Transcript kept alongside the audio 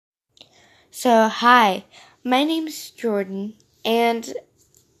So, hi, my name is Jordan, and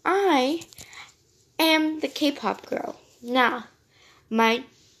I am the K-pop girl. Now, my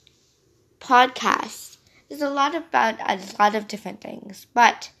podcast is about a lot of different things,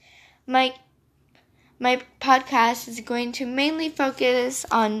 but my podcast is going to mainly focus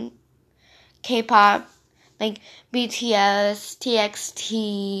on K-pop, like BTS,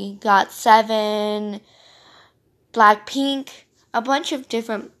 TXT, GOT7, Blackpink, a bunch of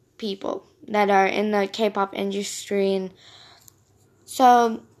different people that are in the K-pop industry. And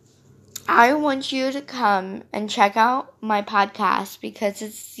so I want you to come and check out my podcast because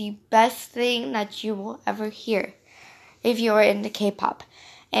it's the best thing that you will ever hear if you're into K-pop.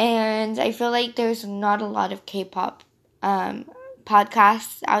 And I feel like there's not a lot of K-pop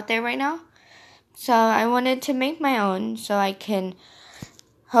podcasts out there right now. So I wanted to make my own so I can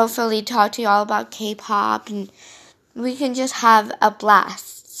hopefully talk to you all about K-pop and we can just have a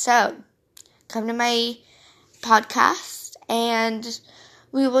blast. So come to my podcast and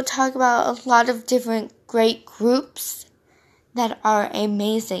we will talk about a lot of different great groups that are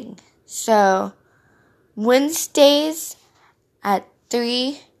amazing. So Wednesdays at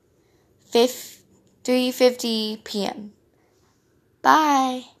 3:50 p.m.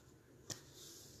 Bye.